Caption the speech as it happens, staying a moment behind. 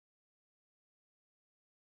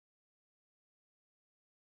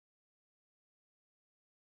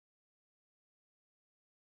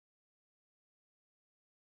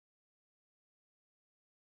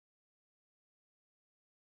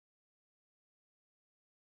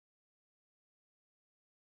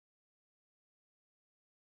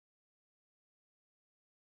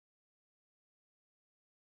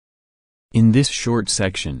In this short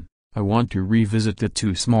section, I want to revisit the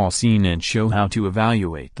two small scene and show how to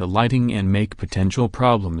evaluate the lighting and make potential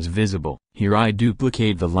problems visible. Here I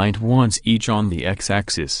duplicate the light once each on the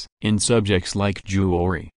x-axis. In subjects like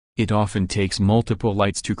jewelry, it often takes multiple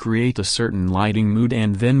lights to create a certain lighting mood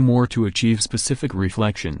and then more to achieve specific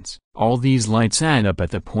reflections. All these lights add up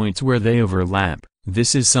at the points where they overlap.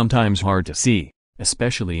 This is sometimes hard to see,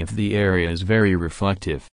 especially if the area is very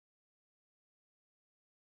reflective.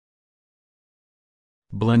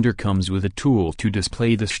 Blender comes with a tool to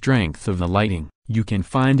display the strength of the lighting. You can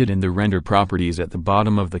find it in the render properties at the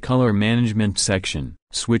bottom of the color management section.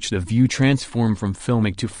 Switch the view transform from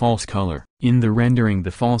filmic to false color. In the rendering,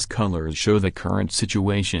 the false colors show the current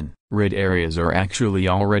situation. Red areas are actually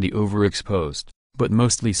already overexposed, but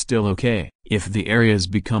mostly still okay. If the areas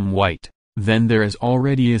become white, then there is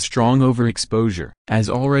already a strong overexposure. As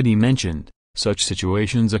already mentioned, such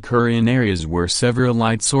situations occur in areas where several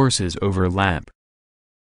light sources overlap.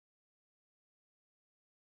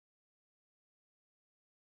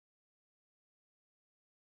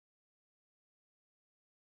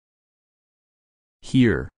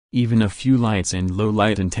 Here, even a few lights and low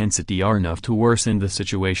light intensity are enough to worsen the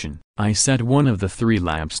situation. I set one of the three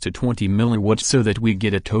lamps to 20 milliwatts so that we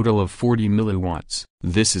get a total of 40 milliwatts.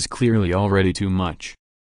 This is clearly already too much.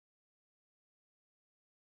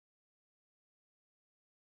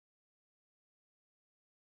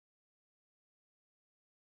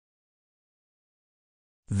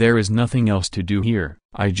 There is nothing else to do here.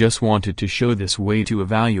 I just wanted to show this way to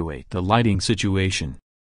evaluate the lighting situation.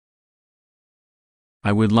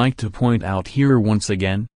 I would like to point out here once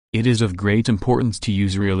again, it is of great importance to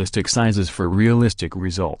use realistic sizes for realistic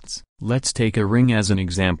results. Let's take a ring as an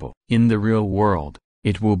example. In the real world,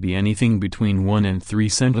 it will be anything between 1 and 3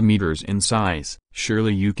 centimeters in size.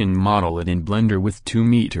 Surely you can model it in Blender with 2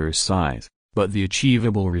 meters size, but the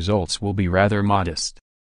achievable results will be rather modest.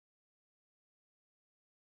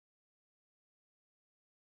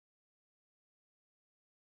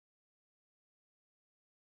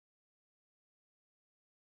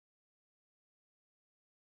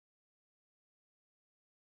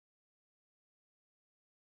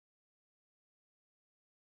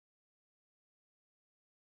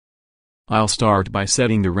 I'll start by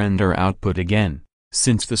setting the render output again,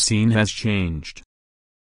 since the scene has changed.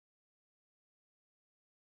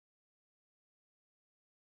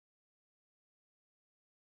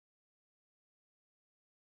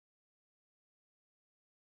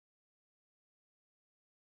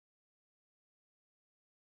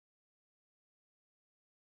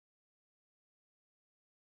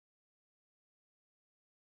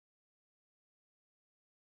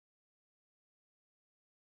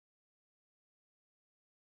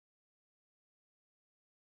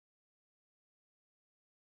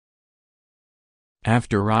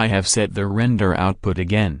 After I have set the render output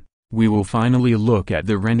again, we will finally look at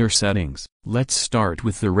the render settings. Let's start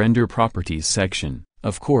with the render properties section.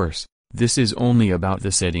 Of course, this is only about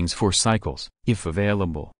the settings for cycles. If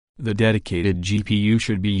available, the dedicated GPU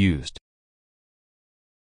should be used.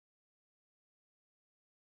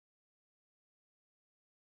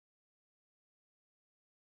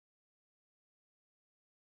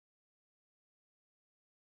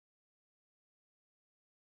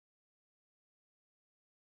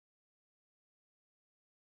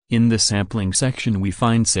 In the sampling section we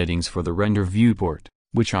find settings for the render viewport,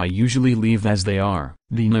 which I usually leave as they are.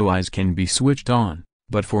 The noise can be switched on,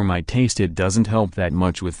 but for my taste it doesn't help that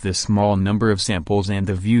much with this small number of samples and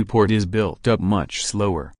the viewport is built up much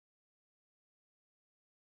slower.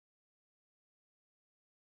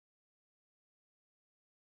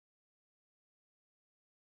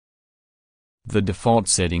 The default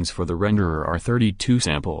settings for the renderer are 32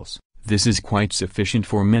 samples. This is quite sufficient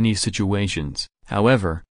for many situations.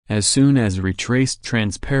 However, as soon as retraced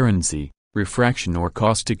transparency, refraction or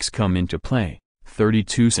caustics come into play,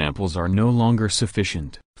 32 samples are no longer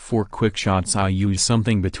sufficient. For quick shots I use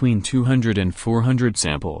something between 200 and 400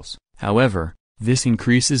 samples. However, this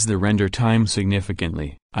increases the render time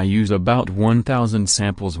significantly. I use about 1000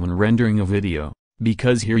 samples when rendering a video,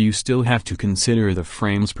 because here you still have to consider the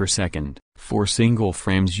frames per second. For single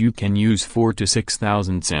frames you can use 4 to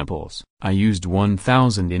 6000 samples. I used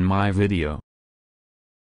 1000 in my video.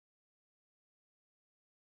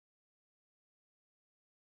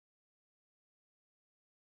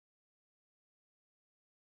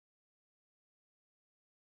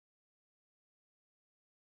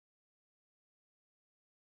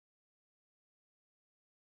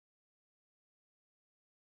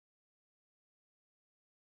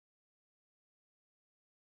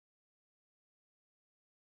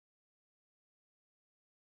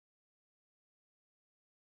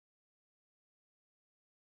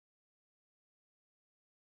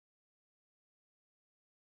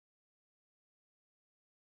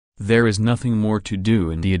 There is nothing more to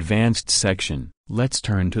do in the advanced section. Let's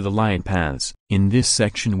turn to the light paths. In this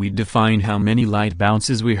section we define how many light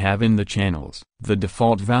bounces we have in the channels. The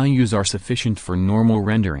default values are sufficient for normal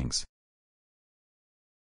renderings.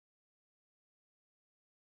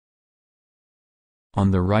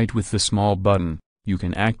 On the right with the small button, you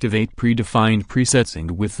can activate predefined presets,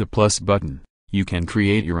 and with the plus button, you can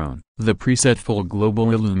create your own. The preset full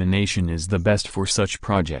global illumination is the best for such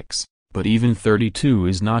projects, but even 32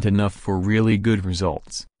 is not enough for really good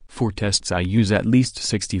results. For tests I use at least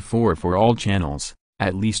 64 for all channels,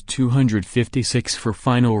 at least 256 for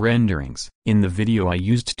final renderings. In the video I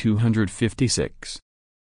used 256.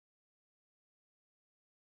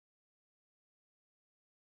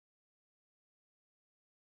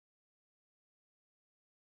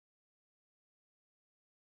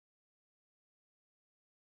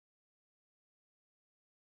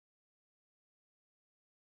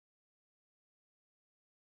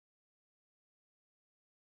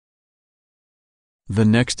 The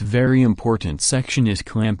next very important section is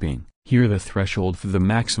clamping. Here the threshold for the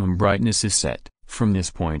maximum brightness is set. From this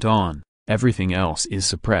point on, everything else is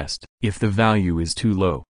suppressed. If the value is too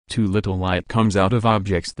low, too little light comes out of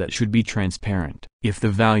objects that should be transparent. If the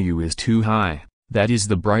value is too high, that is,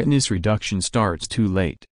 the brightness reduction starts too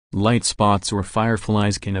late, light spots or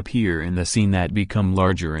fireflies can appear in the scene that become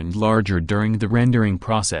larger and larger during the rendering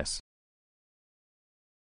process.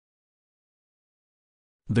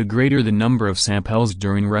 The greater the number of samples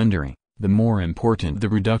during rendering, the more important the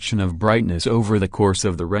reduction of brightness over the course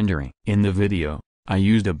of the rendering. In the video, I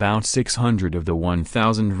used about 600 of the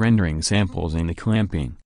 1000 rendering samples in the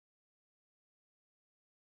clamping.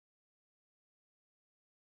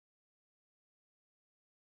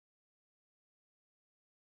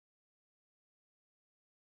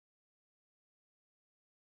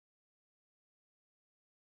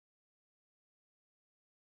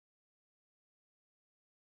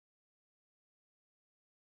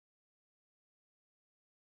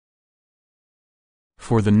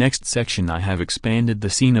 For the next section I have expanded the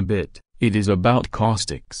scene a bit. It is about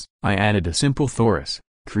caustics. I added a simple torus,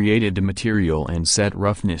 created a material and set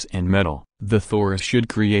roughness and metal. The torus should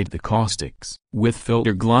create the caustics with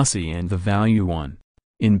filter glossy and the value 1.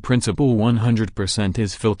 In principle 100%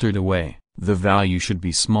 is filtered away. The value should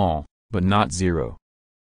be small, but not 0.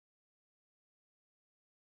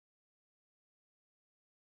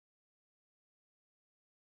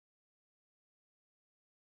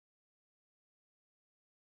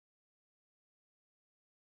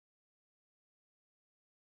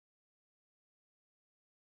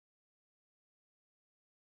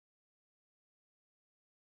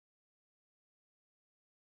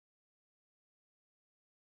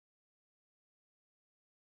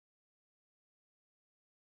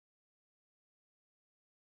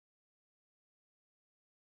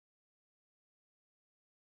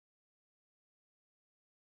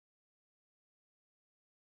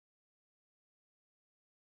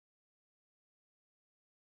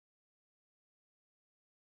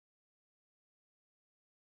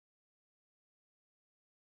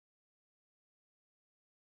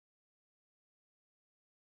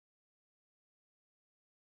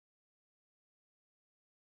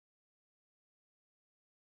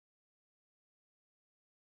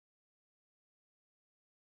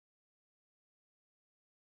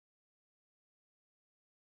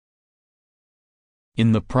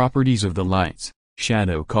 In the properties of the lights,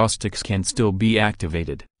 shadow caustics can still be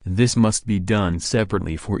activated. This must be done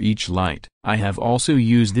separately for each light. I have also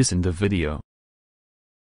used this in the video.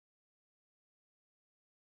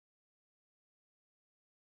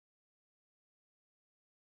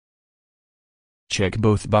 Check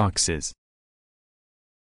both boxes.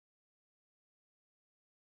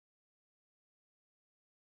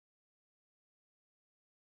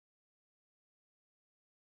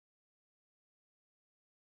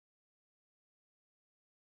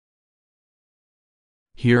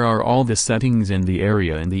 Here are all the settings and the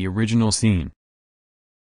area in the original scene.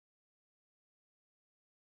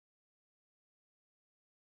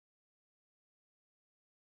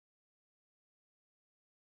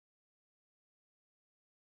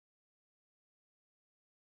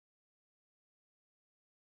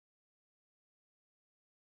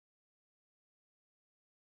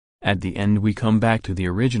 At the end we come back to the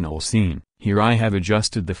original scene. Here I have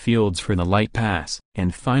adjusted the fields for the light pass.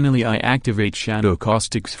 And finally I activate shadow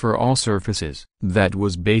caustics for all surfaces. That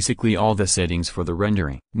was basically all the settings for the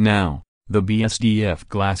rendering. Now, the BSDF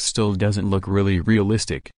glass still doesn't look really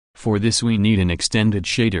realistic. For this we need an extended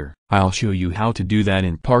shader. I'll show you how to do that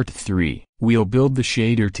in part 3. We'll build the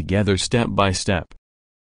shader together step by step.